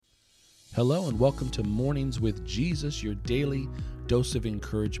Hello and welcome to Mornings with Jesus, your daily dose of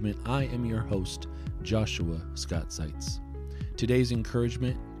encouragement. I am your host, Joshua Scott Seitz. Today's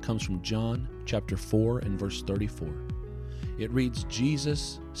encouragement comes from John chapter 4 and verse 34. It reads,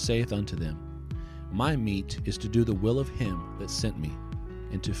 Jesus saith unto them, My meat is to do the will of him that sent me,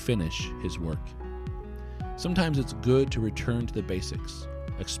 and to finish his work. Sometimes it's good to return to the basics,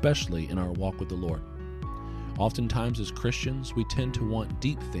 especially in our walk with the Lord. Oftentimes as Christians, we tend to want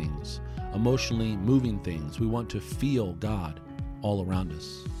deep things, emotionally moving things. We want to feel God all around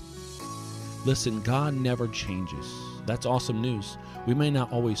us. Listen, God never changes. That's awesome news. We may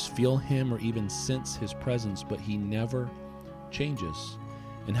not always feel him or even sense his presence, but he never changes.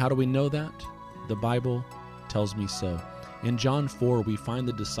 And how do we know that? The Bible tells me so. In John 4, we find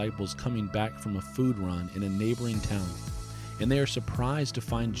the disciples coming back from a food run in a neighboring town, and they are surprised to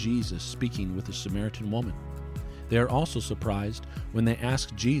find Jesus speaking with a Samaritan woman. They are also surprised when they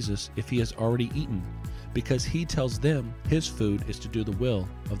ask Jesus if he has already eaten, because he tells them his food is to do the will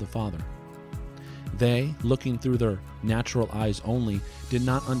of the Father. They, looking through their natural eyes only, did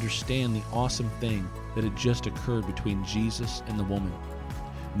not understand the awesome thing that had just occurred between Jesus and the woman,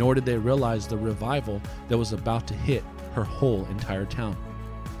 nor did they realize the revival that was about to hit her whole entire town.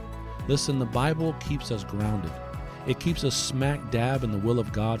 Listen, the Bible keeps us grounded. It keeps us smack dab in the will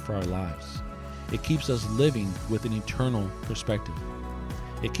of God for our lives. It keeps us living with an eternal perspective.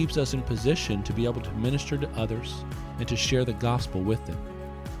 It keeps us in position to be able to minister to others and to share the gospel with them.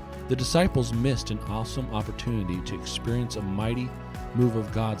 The disciples missed an awesome opportunity to experience a mighty move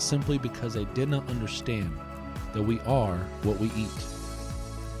of God simply because they did not understand that we are what we eat.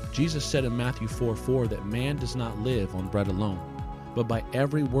 Jesus said in Matthew 4:4 that man does not live on bread alone, but by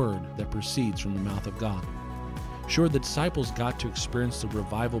every word that proceeds from the mouth of God. Sure, the disciples got to experience the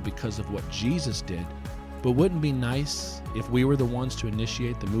revival because of what Jesus did, but wouldn't it be nice if we were the ones to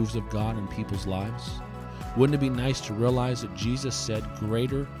initiate the moves of God in people's lives? Wouldn't it be nice to realize that Jesus said,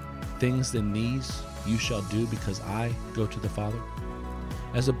 greater things than these you shall do because I go to the Father?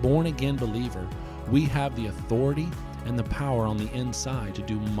 As a born-again believer, we have the authority and the power on the inside to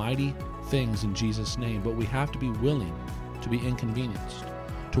do mighty things in Jesus' name, but we have to be willing to be inconvenienced,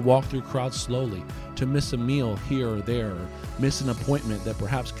 to walk through crowds slowly, to miss a meal here or there, or miss an appointment that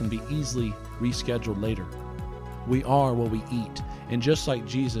perhaps can be easily rescheduled later. We are what we eat, and just like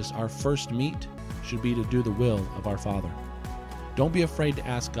Jesus, our first meat should be to do the will of our Father. Don't be afraid to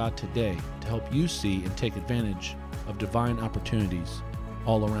ask God today to help you see and take advantage of divine opportunities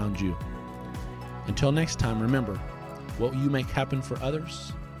all around you. Until next time, remember, what you make happen for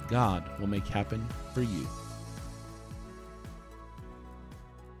others, God will make happen for you.